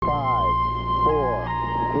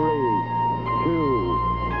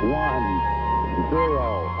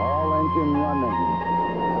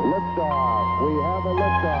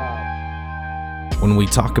when we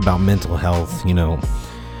talk about mental health,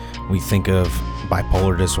 we think of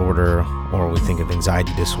bipolar disorder, or we think of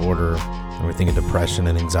anxiety disorder, or we think of depression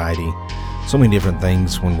and anxiety. So many different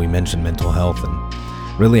things when we mention mental health, and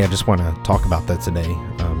really I just want to talk about that today.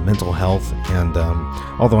 Mental health, and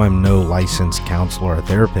although I'm no licensed counselor or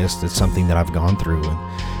therapist, it's something that I've gone through, and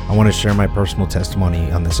I want to share my personal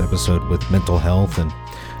testimony on this episode with mental health and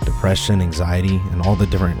depression, anxiety, and all the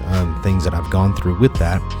different things that I've gone through with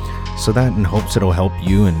that, so that in hopes it'll help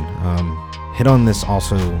you and hit on this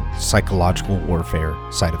also psychological warfare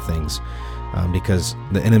side of things, because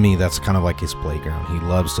the enemy, that's kind of like his playground. He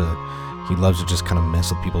loves to just kind of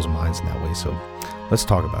mess with people's minds in that way. So let's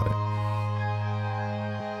talk about it.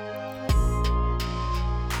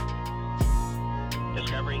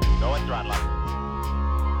 Discovery, go and throttle up.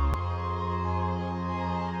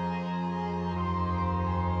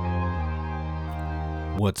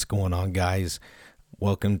 What's going on, guys?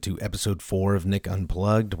 Welcome to episode 4 of Nick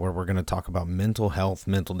Unplugged, where we're going to talk about mental health,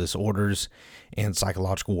 mental disorders, and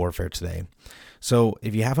psychological warfare today. So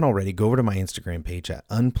if you haven't already, go over to my Instagram page at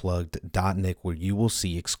unplugged.nick, where you will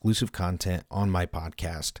see exclusive content on my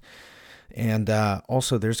podcast. And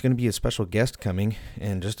also, there's going to be a special guest coming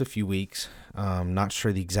in just a few weeks. Not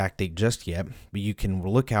sure the exact date just yet, but you can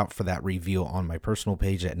look out for that reveal on my personal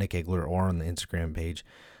page at Nick Egler, or on the Instagram page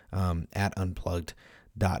at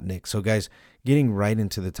unplugged.nick. So guys, getting right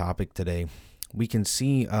into the topic today, we can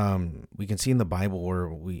see in the Bible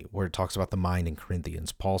where it talks about the mind in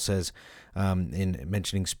Corinthians. Paul says, in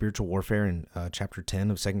mentioning spiritual warfare in chapter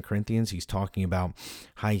 10 of 2 Corinthians, he's talking about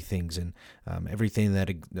high things and everything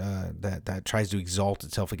that tries to exalt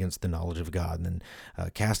itself against the knowledge of God, and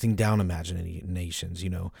then casting down imaginations,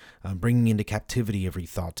 bringing into captivity every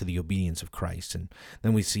thought to the obedience of Christ. And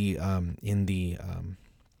then we see in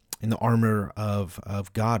the armor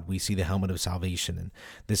of God, we see the helmet of salvation, and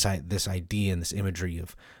this idea and this imagery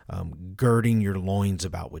of girding your loins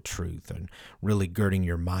about with truth, and really girding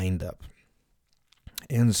your mind up.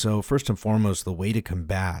 And so, first and foremost, the way to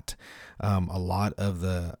combat a lot of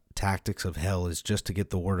the tactics of hell is just to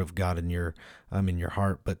get the word of God in your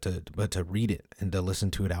heart, but to read it and to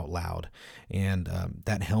listen to it out loud. And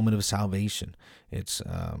that helmet of salvation, it's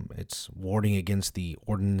warding against the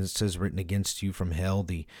ordinances written against you from hell,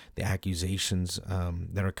 the accusations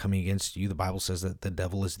that are coming against you. The Bible says that the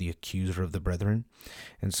devil is the accuser of the brethren,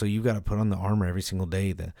 and so you've got to put on the armor every single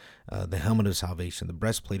day, the helmet of salvation, the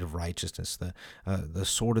breastplate of righteousness, the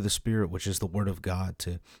sword of the Spirit, which is the word of God,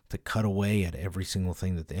 to cut away at every single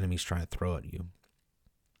thing that the enemy's trying to throw at you.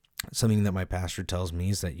 Something that my pastor tells me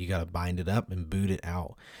is that you got to bind it up and boot it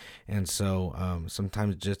out. And so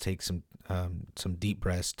sometimes it just takes some deep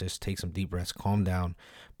breaths, calm down,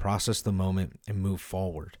 process the moment, and move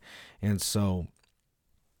forward. And so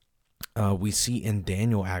we see in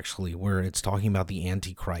Daniel, actually, where it's talking about the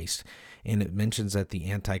Antichrist, and it mentions that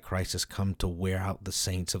the Antichrist has come to wear out the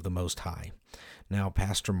saints of the Most High. Now,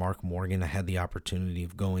 Pastor Mark Morgan, I had the opportunity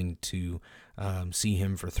of going to see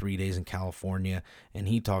him for 3 days in California, and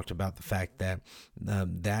he talked about the fact that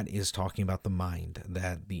that is talking about the mind,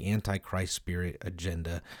 that the Antichrist spirit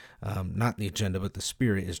agenda, not the agenda, but the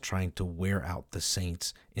spirit is trying to wear out the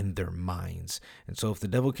saints in their minds. And so if the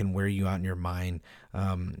devil can wear you out in your mind,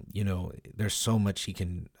 there's so much he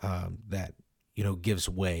can, that gives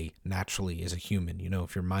way naturally as a human.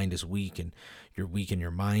 If your mind is weak and you're weak in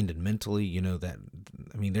your mind and mentally,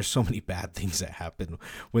 there's so many bad things that happen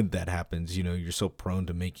when that happens. You're so prone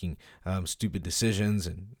to making stupid decisions,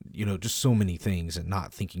 and, just so many things, and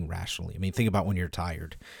not thinking rationally. Think about when you're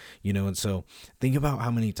tired, and so think about how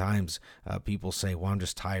many times people say, well, I'm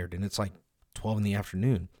just tired. And it's like 12 in the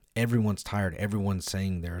afternoon. Everyone's tired. Everyone's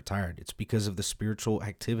saying they're tired. It's because of the spiritual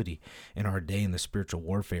activity in our day and the spiritual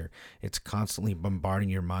warfare. It's constantly bombarding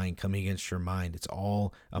your mind, coming against your mind. It's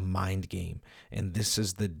all a mind game. And this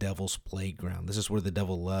is the devil's playground. This is where the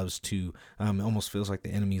devil loves to, it almost feels like the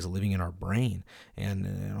enemy is living in our brain. And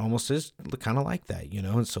it almost is kind of like that,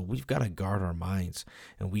 And so we've got to guard our minds.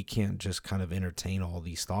 And we can't just kind of entertain all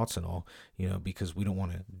these thoughts and all, because we don't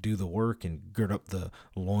want to do the work and gird up the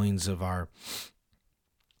loins of our...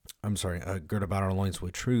 gird about our loins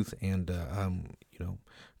with truth, and,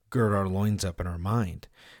 gird our loins up in our mind.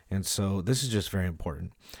 And so this is just very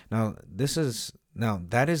important. Now,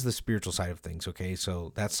 that is the spiritual side of things, okay?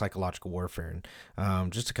 So that's psychological warfare.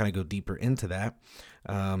 And just to kind of go deeper into that,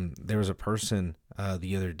 there was a person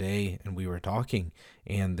the other day, and we were talking,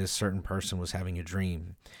 and this certain person was having a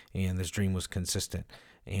dream, and this dream was consistent.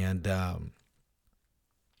 And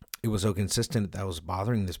it was so consistent that was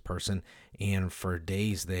bothering this person, and for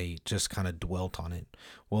days they just kind of dwelt on it.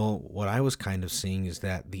 Well, what I was kind of seeing is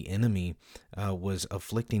that the enemy was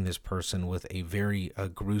afflicting this person with a very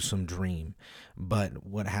gruesome dream. But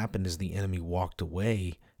what happened is the enemy walked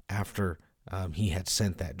away after he had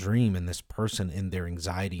sent that dream, and this person, in their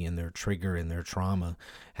anxiety and their trigger and their trauma,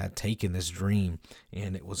 had taken this dream,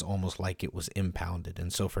 and it was almost like it was impounded.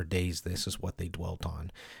 And so for days, this is what they dwelt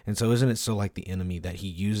on. And so isn't it so like the enemy that he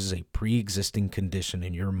uses a pre-existing condition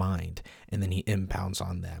in your mind, and then he impounds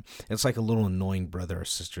on that? It's like a little annoying brother or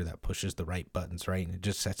sister that pushes the right buttons, right? And it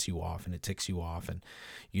just sets you off, and it ticks you off. And,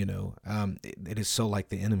 it is so like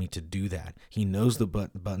the enemy to do that. He knows the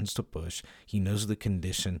buttons to push. He knows the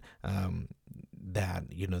condition,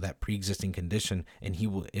 that pre-existing condition, and he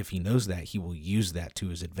will, if he knows that, he will use that to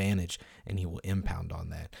his advantage, and he will impound on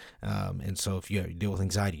that. And so if you deal with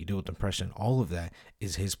anxiety, you deal with depression, all of that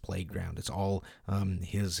is his playground. It's all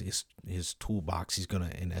his toolbox. He's going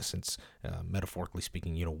to, in essence, metaphorically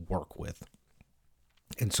speaking, work with.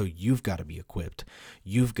 And so you've got to be equipped.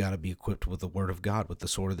 You've got to be equipped with the Word of God, with the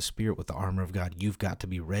sword of the Spirit, with the armor of God. You've got to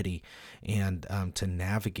be ready and to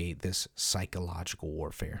navigate this psychological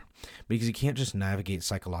warfare. Because you can't just navigate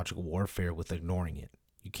psychological warfare with ignoring it.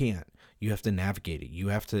 You can't. You have to navigate it. You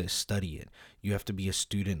have to study it. You have to be a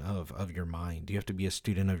student of your mind. You have to be a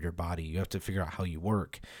student of your body. You have to figure out how you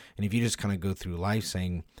work. And if you just kind of go through life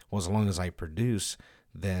saying, well, as long as I produce,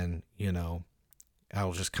 then,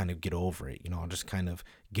 I'll just kind of get over it. I'll just kind of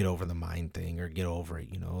get over the mind thing, or get over it.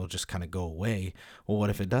 It'll just kind of go away. Well, what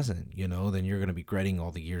if it doesn't? Then you're going to be regretting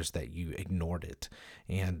all the years that you ignored it.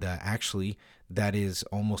 And actually, that is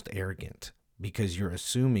almost arrogant, because you're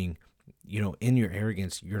assuming, in your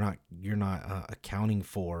arrogance, you're not accounting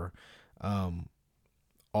for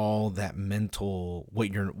all that mental,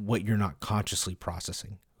 what you're not consciously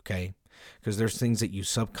processing. Okay, because there's things that you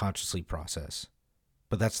subconsciously process,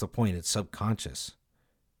 but that's the point. It's subconscious.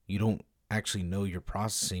 You don't actually know you're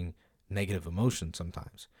processing negative emotions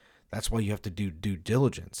sometimes. That's why you have to do due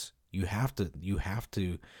diligence. You have to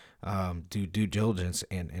do due diligence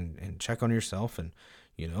and check on yourself, and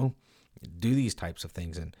do these types of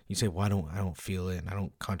things. And you say, well, I don't feel it, and I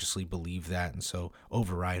don't consciously believe that, and so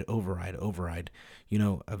override.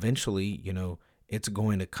 Eventually, it's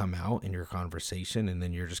going to come out in your conversation, and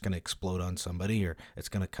then you're just going to explode on somebody, or it's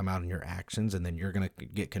going to come out in your actions, and then you're going to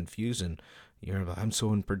get confused, and you're like, I'm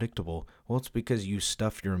so unpredictable. Well, it's because you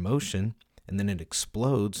stuff your emotion, and then it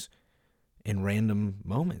explodes in random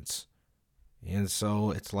moments. And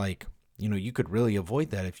so it's like, you could really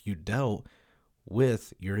avoid that if you dealt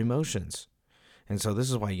with your emotions. And so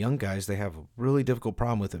this is why young guys, they have a really difficult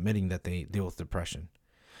problem with admitting that they deal with depression,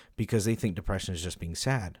 because they think depression is just being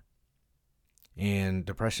sad. And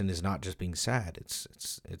depression is not just being sad.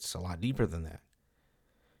 It's a lot deeper than that,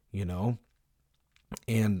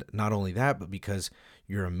 And not only that, but because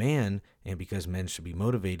you're a man, and because men should be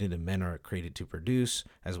motivated, and men are created to produce,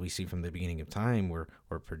 as we see from the beginning of time, we're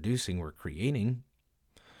producing, we're creating.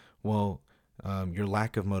 Well, your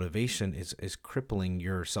lack of motivation is crippling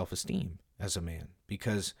your self-esteem as a man,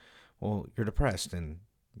 because, well, you're depressed and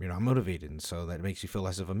you're not motivated, and so that makes you feel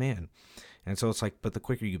less of a man. And so it's like, but the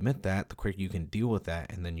quicker you admit that, the quicker you can deal with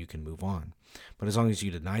that, and then you can move on. But as long as you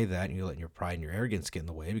deny that, and you're letting your pride and your arrogance get in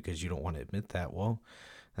the way because you don't want to admit that, well,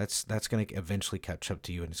 that's going to eventually catch up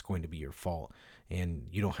to you, and it's going to be your fault. And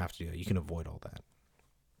you don't have to do that. You can avoid all that.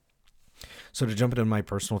 So to jump into my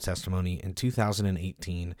personal testimony, in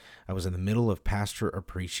 2018, I was in the middle of Pastor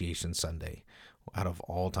Appreciation Sunday, out of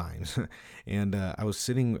all times. And I was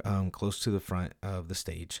sitting close to the front of the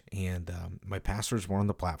stage, and my pastors were on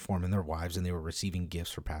the platform, and their wives, and they were receiving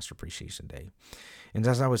gifts for Pastor Appreciation Day. And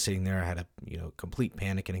as I was sitting there, I had a complete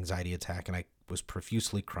panic and anxiety attack, and I was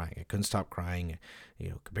profusely crying. I couldn't stop crying,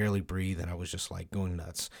 could barely breathe, and I was just like going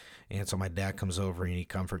nuts. And so my dad comes over, and he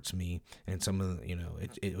comforts me, and some of the,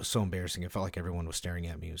 it was so embarrassing. It felt like everyone was staring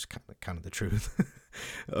at me. It was kind of the truth,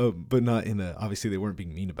 but not in a, obviously they weren't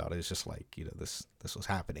being mean about it. It's just like, this was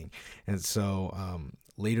happening. And so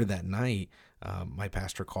later that night, my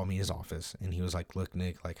pastor called me in his office, and he was like, look,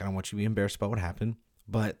 Nick, like, I don't want you to be embarrassed about what happened,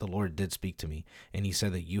 but the Lord did speak to me, and he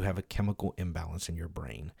said that you have a chemical imbalance in your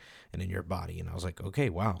brain and in your body. And I was like, okay,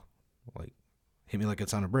 wow, like, hit me like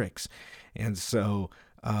it's on a bricks. And so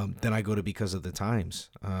then I go to Because of the Times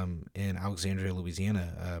in Alexandria,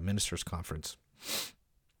 Louisiana, a ministers conference.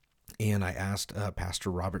 And I asked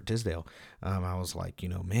Pastor Robert Tisdale, I was like,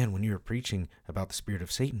 man, when you were preaching about the spirit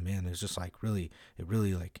of Satan, man, it was just like I really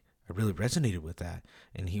resonated with that.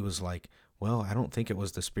 And he was like, well, I don't think it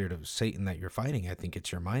was the spirit of Satan that you're fighting. I think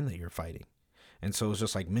it's your mind that you're fighting. And so it was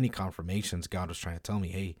just like many confirmations. God was trying to tell me,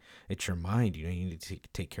 hey, it's your mind. You need to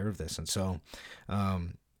take care of this. And so,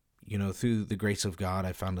 through the grace of God,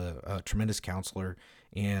 I found a tremendous counselor,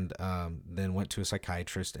 and then went to a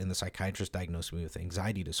psychiatrist, and the psychiatrist diagnosed me with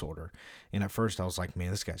anxiety disorder. And at first I was like,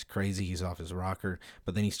 man, this guy's crazy. He's off his rocker.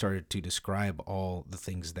 But then he started to describe all the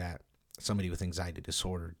things that somebody with anxiety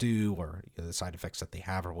disorder do, or the side effects that they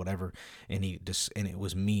have or whatever. And it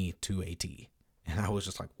was me to a T. And I was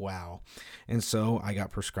just like, wow. And so I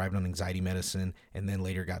got prescribed on anxiety medicine, and then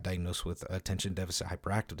later got diagnosed with attention deficit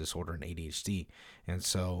hyperactive disorder and ADHD. And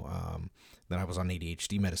so then I was on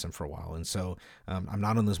ADHD medicine for a while. And so I'm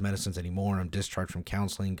not on those medicines anymore. I'm discharged from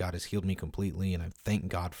counseling. God has healed me completely, and I thank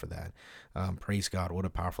God for that. Praise God. What a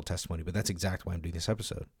powerful testimony. But that's exactly why I'm doing this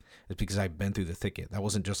episode. It's because I've been through the thicket. That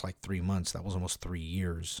wasn't just like 3 months. That was almost 3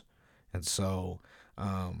 years. And so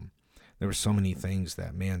there were so many things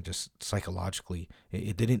that, man, just psychologically,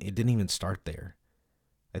 it didn't even start there.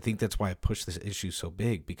 I think that's why I pushed this issue so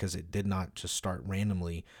big, because it did not just start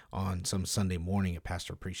randomly on some Sunday morning at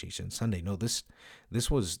Pastor Appreciation Sunday. No, this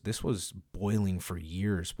was boiling for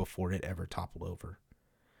years before it ever toppled over.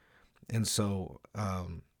 And so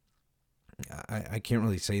I can't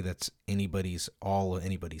really say that's anybody's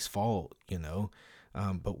fault,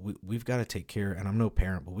 but we've got to take care, and I'm no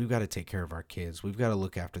parent, but we've got to take care of our kids. We've got to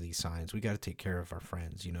look after these signs. We got to take care of our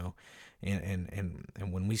friends,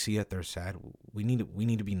 and when we see that they're sad, we need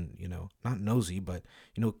to be, not nosy, but,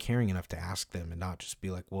 caring enough to ask them, and not just be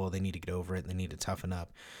like, well, they need to get over it and they need to toughen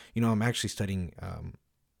up. I'm actually studying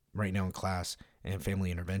right now in class and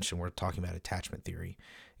family intervention. We're talking about attachment theory,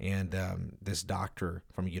 and this doctor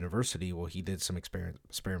from a university, well, he did some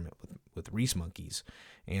experiment with Reese monkeys.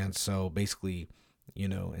 And so basically,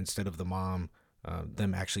 instead of the mom,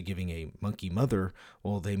 them actually giving a monkey mother,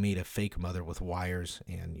 well, they made a fake mother with wires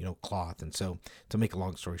and, cloth. And so, to make a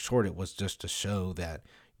long story short, it was just to show that,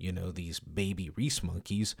 these baby Reese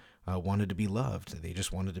monkeys wanted to be loved. They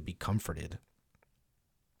just wanted to be comforted.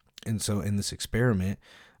 And so in this experiment,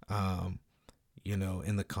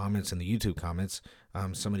 in the comments, in the YouTube comments,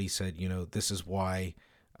 somebody said, this is why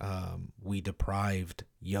we deprived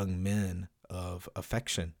young men of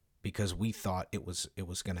affection, because we thought it was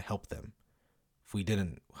going to help them. If we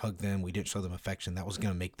didn't hug them, we didn't show them affection, that was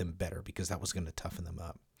going to make them better, because that was going to toughen them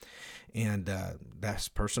up. And that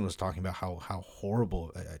person was talking about how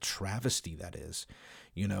horrible a travesty that is,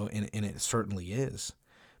 and it certainly is,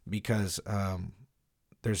 because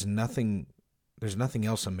there's nothing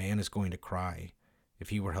else a man is going to cry if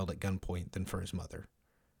he were held at gunpoint than for his mother.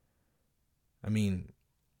 I mean,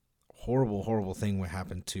 horrible thing what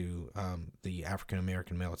happened to the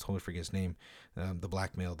African-American male. I totally forget his name, the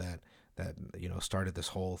black male that started this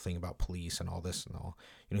whole thing about police and all this and all.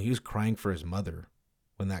 He was crying for his mother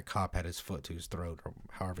when that cop had his foot to his throat, or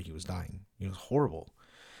however he was dying. It was horrible.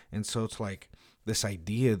 And so it's like this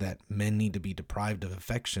idea that men need to be deprived of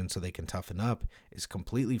affection so they can toughen up is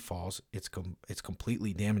completely false. It's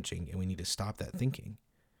completely damaging, and we need to stop that thinking.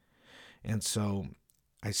 And so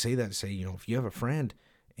I say that to say, if you have a friend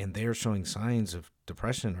and they're showing signs of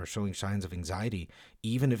depression or showing signs of anxiety,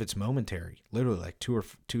 even if it's momentary, literally like 2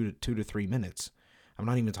 to 3 minutes. I'm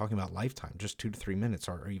not even talking about lifetime, just 2 to 3 minutes,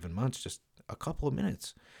 or even months, just a couple of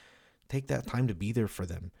minutes. Take that time to be there for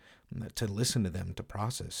them, to listen to them, to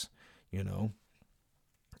process,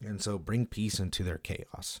 and so bring peace into their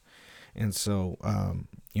chaos. And so,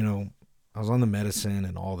 I was on the medicine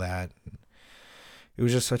and all that. It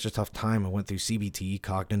was just such a tough time. I went through CBT,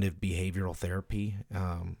 cognitive behavioral therapy,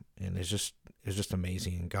 and it's just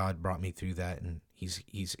amazing. And God brought me through that, and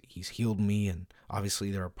He's healed me. And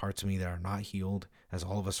obviously, there are parts of me that are not healed, as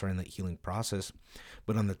all of us are in that healing process.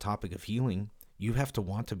 But on the topic of healing, you have to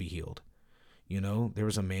want to be healed. There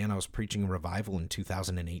was a man, I was preaching a revival in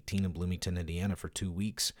 2018 in Bloomington, Indiana for 2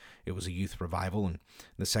 weeks. It was a youth revival, and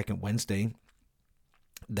the second Wednesday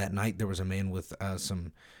that night, there was a man with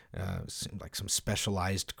some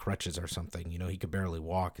specialized crutches or something. He could barely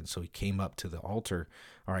walk. And so he came up to the altar,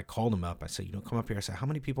 or I called him up. I said, come up here. I said, how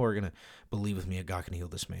many people are going to believe with me that God can heal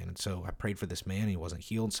this man? And so I prayed for this man. He wasn't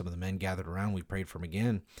healed. Some of the men gathered around. We prayed for him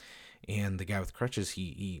again. And the guy with crutches,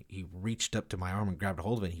 he reached up to my arm and grabbed a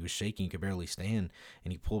hold of it. He was shaking. He could barely stand.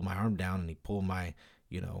 And he pulled my arm down, and he pulled my,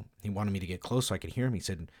 he wanted me to get close so I could hear him. He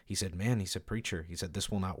said, man, he said, preacher, he said, this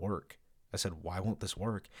will not work. I said, why won't this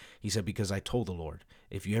work? He said, because I told the Lord,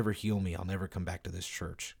 if you ever heal me, I'll never come back to this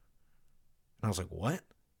church. And I was like, what?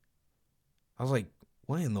 I was like,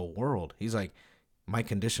 what in the world? He's like, my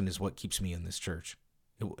condition is what keeps me in this church.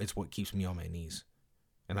 It's what keeps me on my knees.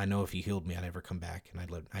 And I know if you healed me, I'd never come back,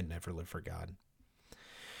 and I'd never live for God.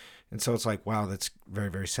 And so it's like, wow, that's very,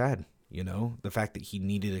 very sad. The fact that he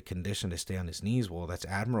needed a condition to stay on his knees, well, that's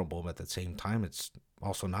admirable, but at the same time, it's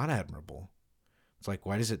also not admirable. It's like,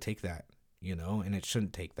 why does it take that? And it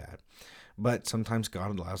shouldn't take that. But sometimes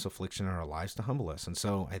God allows affliction in our lives to humble us. And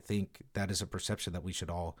so I think that is a perception that we should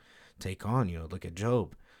all take on. Look at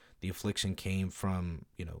Job. The affliction came from,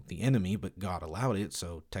 the enemy, but God allowed it.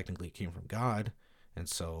 So technically it came from God. And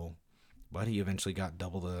so, but he eventually got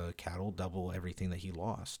double the cattle, double everything that he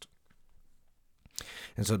lost.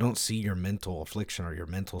 And so don't see your mental affliction or your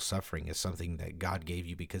mental suffering as something that God gave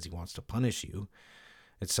you because he wants to punish you.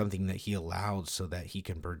 It's something that he allowed so that he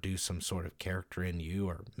can produce some sort of character in you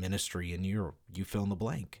or ministry in you, or you fill in the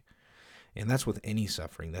blank. And that's with any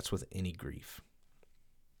suffering. That's with any grief.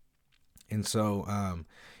 And so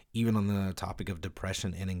even on the topic of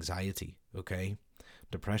depression and anxiety, okay?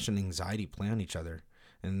 Depression and anxiety play on each other.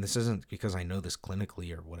 And this isn't because I know this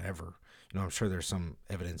clinically or whatever. I'm sure there's some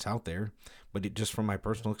evidence out there, but just from my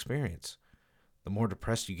personal experience. The more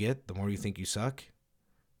depressed you get, the more you think you suck.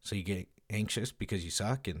 So you get anxious because you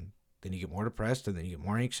suck, and then you get more depressed, and then you get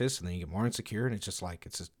more anxious, and then you get more insecure, and it's just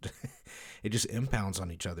it just impounds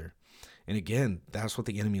on each other. And again, that's what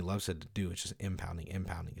the enemy loves it to do. It's just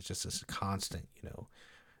impounding. It's just this constant,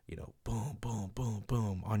 boom, boom, boom,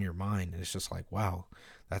 boom on your mind. And it's just like, wow,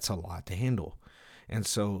 that's a lot to handle. And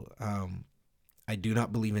so I do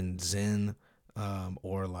not believe in Zen,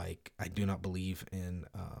 or I do not believe in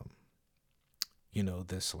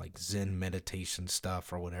this like Zen meditation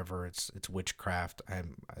stuff or whatever. It's witchcraft.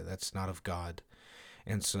 That's not of God.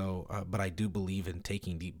 And so, but I do believe in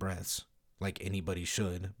taking deep breaths, like anybody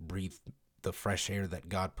should. Breathe the fresh air that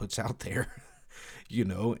God puts out there,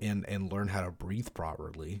 and learn how to breathe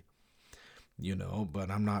properly, but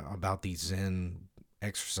I'm not about these Zen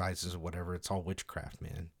exercises or whatever. It's all witchcraft,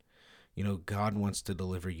 man. God wants to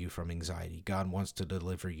deliver you from anxiety. God wants to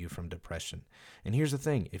deliver you from depression. And here's the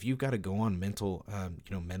thing. If you've got to go on mental,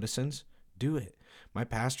 medicines, do it. My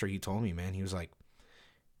pastor, he told me, man, he's like,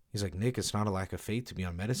 Nick, it's not a lack of faith to be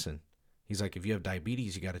on medicine. He's like, if you have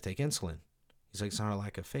diabetes, you got to take insulin. He's like, it's not a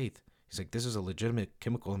lack of faith. He's like, this is a legitimate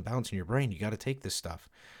chemical imbalance in your brain. You got to take this stuff.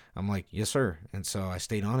 I'm like, yes, sir. And so I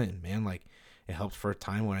stayed on it, and man, it helped for a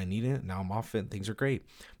time when I needed it. Now I'm off it and things are great.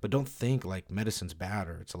 But don't think like medicine's bad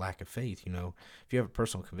or it's a lack of faith. If you have a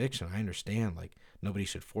personal conviction, I understand nobody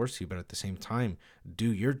should force you, but at the same time,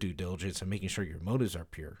 do your due diligence and making sure your motives are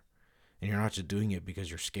pure. And you're not just doing it because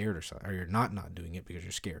you're scared or something, or you're not doing it because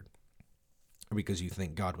you're scared. Or because you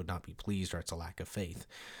think God would not be pleased, or it's a lack of faith.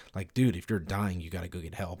 Dude, if you're dying, you got to go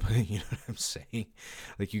get help. You know what I'm saying?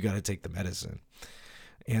 You got to take the medicine.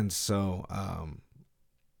 And so,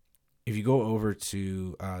 if you go over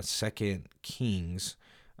to 2 Kings,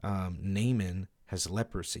 Naaman has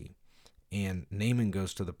leprosy. And Naaman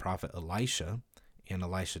goes to the prophet Elisha, and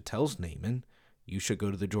Elisha tells Naaman, you should go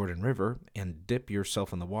to the Jordan River and dip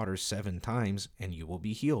yourself in the water 7 times, and you will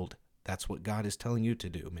be healed. That's what God is telling you to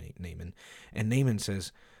do, Naaman. And Naaman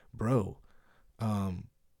says, bro,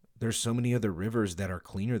 there's so many other rivers that are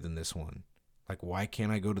cleaner than this one. Why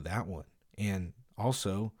can't I go to that one? And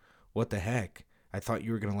also, what the heck? I thought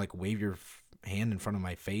you were going to wave your hand in front of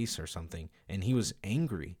my face or something. And he was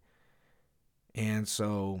angry. And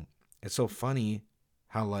so it's so funny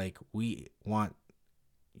how we want,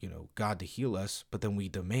 God to heal us, but then we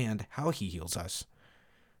demand how he heals us.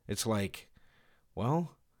 It's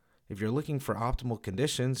well, if you're looking for optimal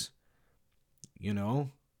conditions,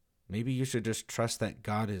 maybe you should just trust that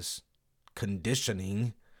God is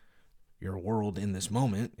conditioning your world in this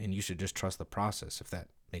moment, and you should just trust the process, if that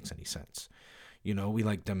makes any sense. We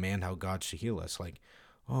demand how God should heal us.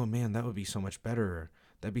 Oh man, that would be so much better.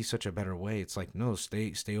 That'd be such a better way. It's no,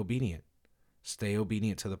 stay obedient. Stay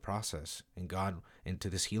obedient to the process and to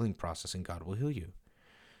this healing process, and God will heal you.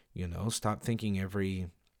 Stop thinking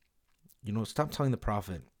stop telling the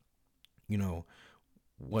prophet,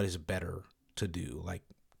 what is better to do.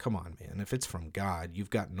 Come on, man. If it's from God, you've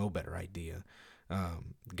got no better idea.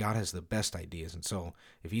 God has the best ideas. And so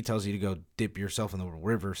if he tells you to go dip yourself in the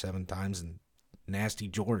river 7 times in nasty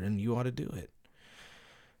Jordan, you ought to do it.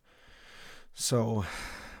 So,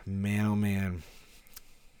 man, oh man,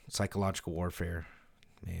 psychological warfare,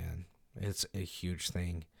 man, it's a huge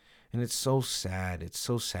thing. And it's so sad. It's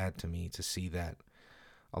so sad to me to see that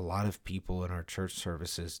a lot of people in our church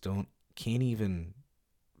services can't even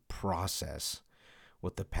process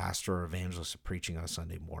what the pastor or evangelist are preaching on a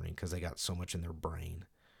Sunday morning because they got so much in their brain.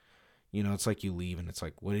 It's you leave and it's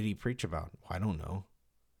what did he preach about? Well, I don't know.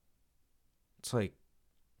 It's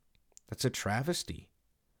that's a travesty.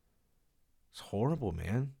 It's horrible,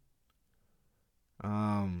 man.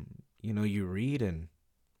 You read and,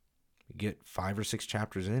 You get 5 or 6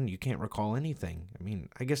 chapters in, you can't recall anything. I mean,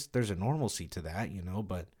 I guess there's a normalcy to that,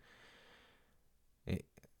 but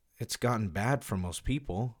it's gotten bad for most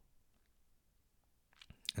people.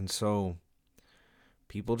 And so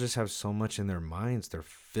people just have so much in their minds. They're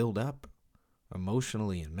filled up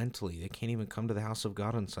emotionally and mentally. They can't even come to the house of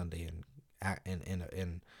God on Sunday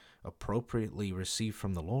and appropriately receive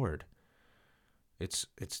from the Lord. It's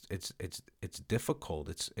difficult.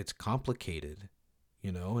 It's complicated,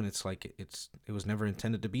 and it's like it was never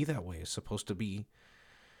intended to be that way. It was supposed to be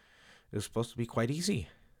quite easy.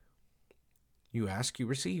 You ask, you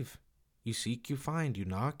receive. You seek, you find. You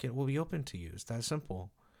knock, it will be open to you. It's that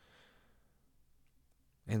simple.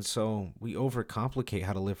 And so we overcomplicate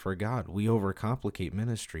how to live for God. We overcomplicate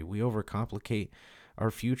ministry. We overcomplicate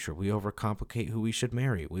our future. We overcomplicate who we should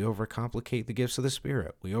marry. We overcomplicate the gifts of the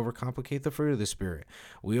Spirit. We overcomplicate the fruit of the Spirit.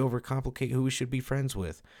 We overcomplicate who we should be friends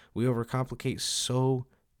with. We overcomplicate so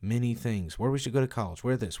many things. Where we should go to college,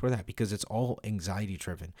 where this, where that, because it's all anxiety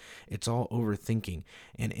driven. It's all overthinking.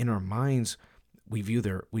 And in our minds, we view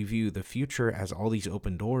the future as all these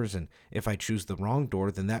open doors, and if I choose the wrong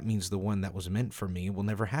door, then that means the one that was meant for me will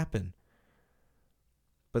never happen.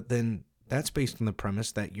 But then that's based on the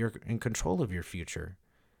premise that you're in control of your future.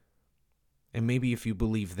 And maybe if you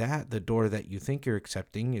believe that, the door that you think you're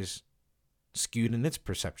accepting is skewed in its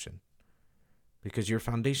perception, because your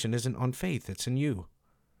foundation isn't on faith, it's in you.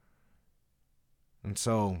 And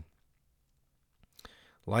so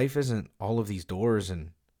life isn't all of these doors,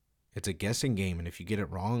 and it's a guessing game, and if you get it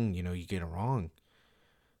wrong, you get it wrong.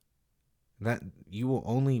 That you will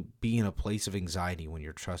only be in a place of anxiety when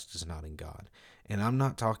your trust is not in God. And I'm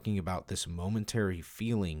not talking about this momentary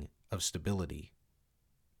feeling of stability.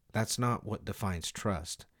 That's not what defines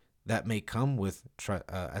trust. That may come with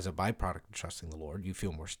as a byproduct of trusting the Lord. You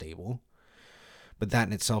feel more stable. But that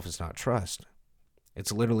in itself is not trust.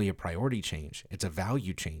 It's literally a priority change. It's a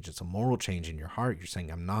value change. It's a moral change in your heart. You're saying,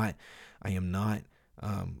 I am not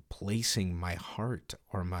placing my heart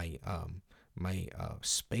or my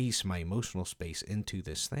space, my emotional space into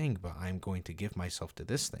this thing, but I'm going to give myself to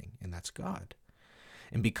this thing, and that's God.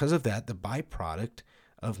 And because of that, the byproduct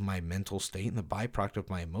of my mental state and the byproduct of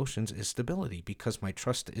my emotions is stability, because my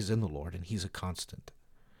trust is in the Lord and He's a constant.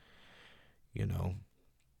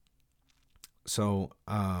 So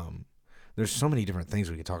there's so many different things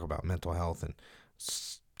we could talk about: mental health and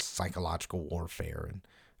psychological warfare and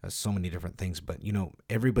so many different things. But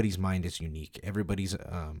everybody's mind is unique. Everybody's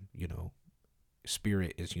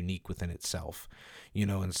spirit is unique within itself,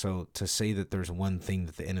 and so to say that there's one thing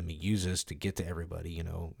that the enemy uses to get to everybody,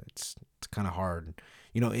 it's kind of hard.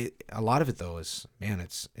 A lot of it though is, man,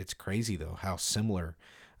 it's crazy though how similar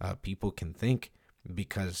people can think,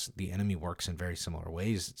 because the enemy works in very similar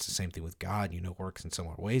ways. It's the same thing with God, works in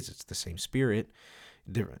similar ways. It's the same spirit,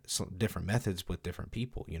 different methods with different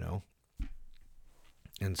people,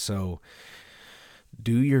 And so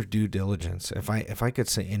do your due diligence. If I could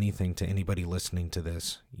say anything to anybody listening to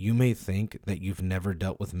this, you may think that you've never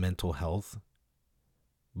dealt with mental health,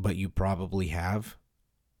 but you probably have.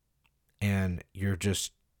 And you're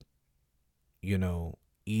just,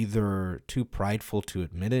 either too prideful to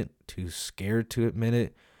admit it, too scared to admit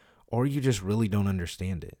it, or you just really don't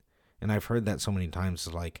understand it. And I've heard that so many times,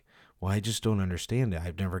 like, well, I just don't understand it.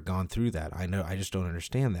 I've never gone through that. I just don't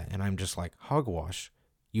understand that. And I'm just like, hogwash.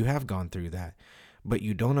 You have gone through that, but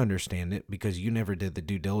you don't understand it because you never did the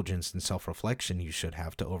due diligence and self-reflection you should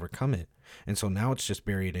have to overcome it. And so now it's just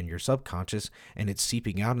buried in your subconscious, and it's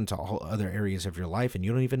seeping out into all other areas of your life, and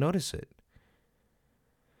you don't even notice it.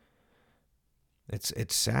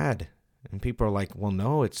 It's sad. And people are like, well,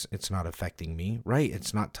 no, it's not affecting me. Right,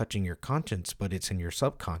 it's not touching your conscience, but it's in your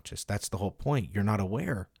subconscious. That's the whole point. You're not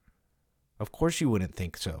aware. Of course you wouldn't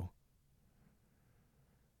think so.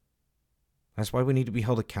 That's why we need to be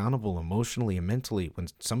held accountable emotionally and mentally. When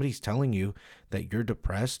somebody's telling you that you're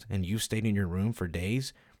depressed and you've stayed in your room for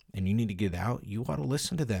days and you need to get out, you ought to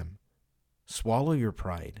listen to them. Swallow your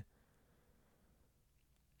pride.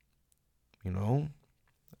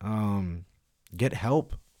 Get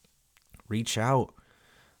help. Reach out.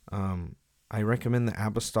 I recommend the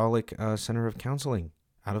Apostolic Center of Counseling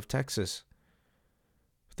out of Texas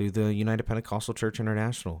through the United Pentecostal Church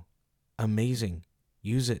International. Amazing.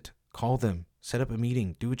 Use it. Call them. Set up a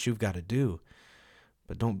meeting. Do what you've got to do.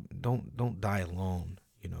 But don't die alone,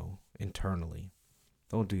 internally.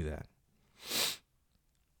 Don't do that.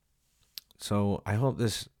 So I hope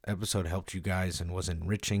this episode helped you guys and was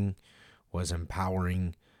enriching, was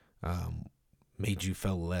empowering, made you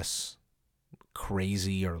feel less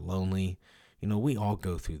crazy or lonely. We all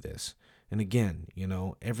go through this. And again,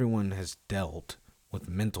 everyone has dealt with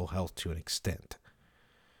mental health to an extent.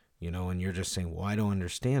 and you're just saying, well, I don't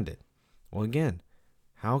understand it. Well, again,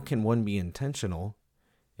 how can one be intentional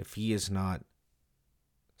if he is not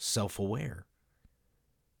self-aware?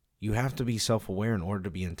 You have to be self-aware in order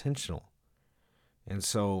to be intentional. And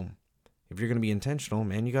so if you're going to be intentional,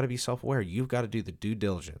 man, you got to be self-aware. You've got to do the due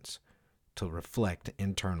diligence to reflect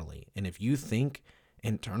internally. And if you think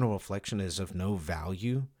internal reflection is of no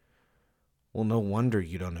value, well, no wonder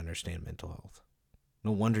you don't understand mental health.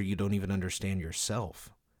 No wonder you don't even understand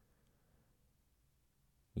yourself.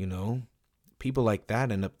 People like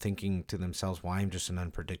that end up thinking to themselves, well, I'm just an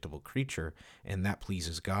unpredictable creature, and that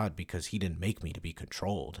pleases God because he didn't make me to be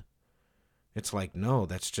controlled. It's like, no,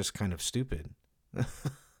 that's just kind of stupid.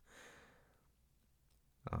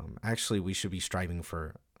 Actually, we should be striving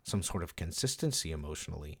for some sort of consistency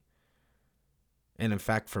emotionally. And in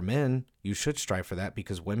fact, for men, you should strive for that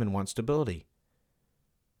because women want stability.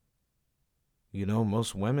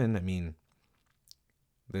 Most women,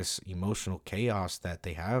 this emotional chaos that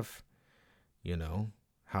they have,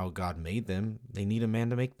 how God made them, they need a man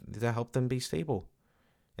to help them be stable.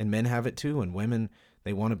 And men have it too. And women,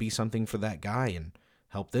 they want to be something for that guy and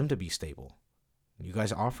help them to be stable. You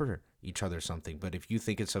guys offer each other something, but if you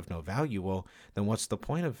think it's of no value, well, then what's the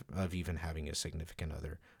point of even having a significant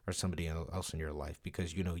other or somebody else in your life?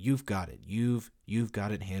 Because you've got it. You've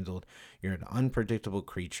got it handled. You're an unpredictable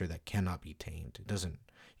creature that cannot be tamed. It doesn't.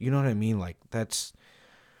 You know what I mean? Like that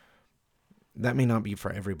may not be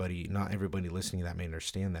for everybody. Not everybody listening that may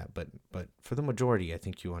understand that, but for the majority, I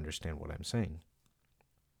think you understand what I'm saying.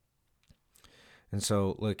 And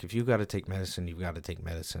so, look, if you've got to take medicine, you've got to take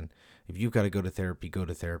medicine. If you've got to go to therapy, go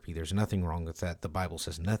to therapy. There's nothing wrong with that. The Bible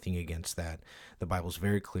says nothing against that. The Bible's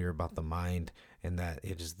very clear about the mind and that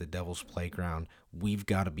it is the devil's playground. We've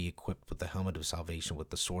got to be equipped with the helmet of salvation, with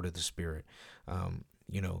the sword of the Spirit. And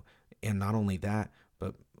not only that,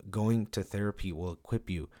 but going to therapy will equip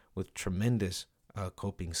you with tremendous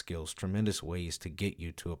coping skills, tremendous ways to get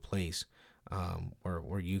you to a place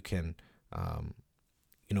where you can,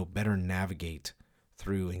 better navigate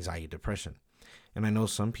through anxiety, depression. And I know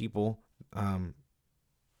some people,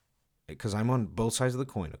 because I'm on both sides of the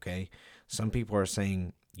coin, okay? Some people are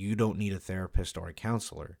saying you don't need a therapist or a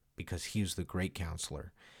counselor because he's the great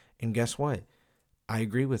counselor. And guess what? I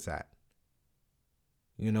agree with that.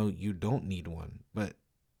 You don't need one, but,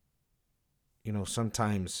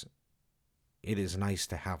 sometimes it is nice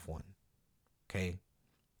to have one, okay?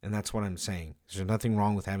 And that's what I'm saying. There's nothing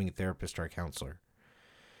wrong with having a therapist or a counselor.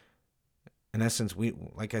 In essence,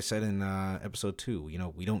 like I said in episode 2,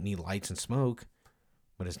 we don't need lights and smoke,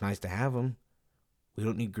 but it's nice to have them. We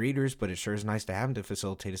don't need greeters, but it sure is nice to have them to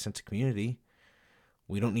facilitate a sense of community.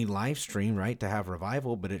 We don't need live stream, right, to have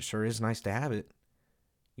revival, but it sure is nice to have it.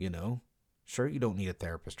 Sure, you don't need a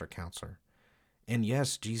therapist or counselor. And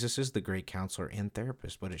yes, Jesus is the great counselor and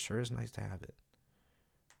therapist, but it sure is nice to have it.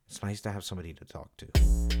 It's nice to have somebody to talk to.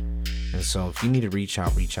 And so if you need to reach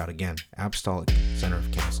out again. Apostolic Center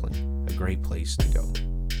of Counseling, a great place to go.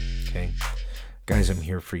 Okay? Guys, I'm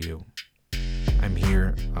here for you. I'm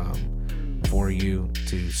here for you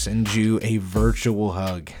to send you a virtual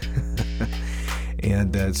hug.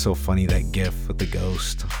 And it's so funny, that GIF with the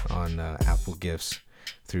ghost on Apple Gifts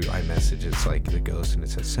through iMessage. It's like the ghost and it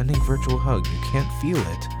says, sending virtual hug. You can't feel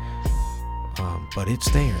it, but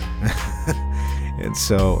it's there. And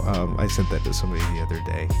so I sent that to somebody the other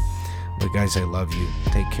day. But guys, I love you.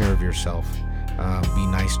 Take care of yourself. Be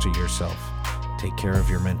nice to yourself. Take care of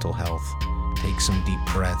your mental health. Take some deep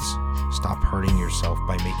breaths. Stop hurting yourself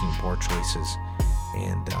by making poor choices.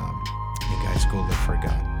 And you guys go live for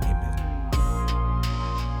God. Amen.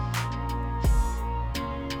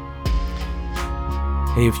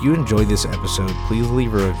 Hey, if you enjoyed this episode, please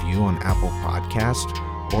leave a review on Apple Podcast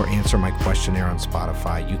or answer my questionnaire on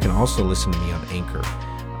Spotify. You can also listen to me on Anchor.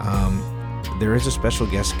 There is a special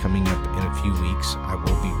guest coming up in a few weeks. I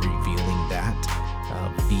will be revealing that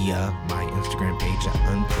via my Instagram page at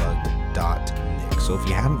unplugged.nick. So if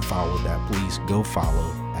you haven't followed that, please go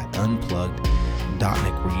follow at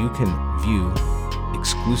unplugged.nick, where you can view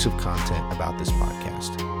exclusive content about this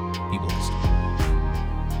podcast. Be blessed.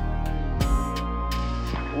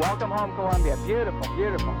 Welcome home, Columbia. Beautiful,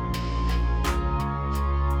 beautiful.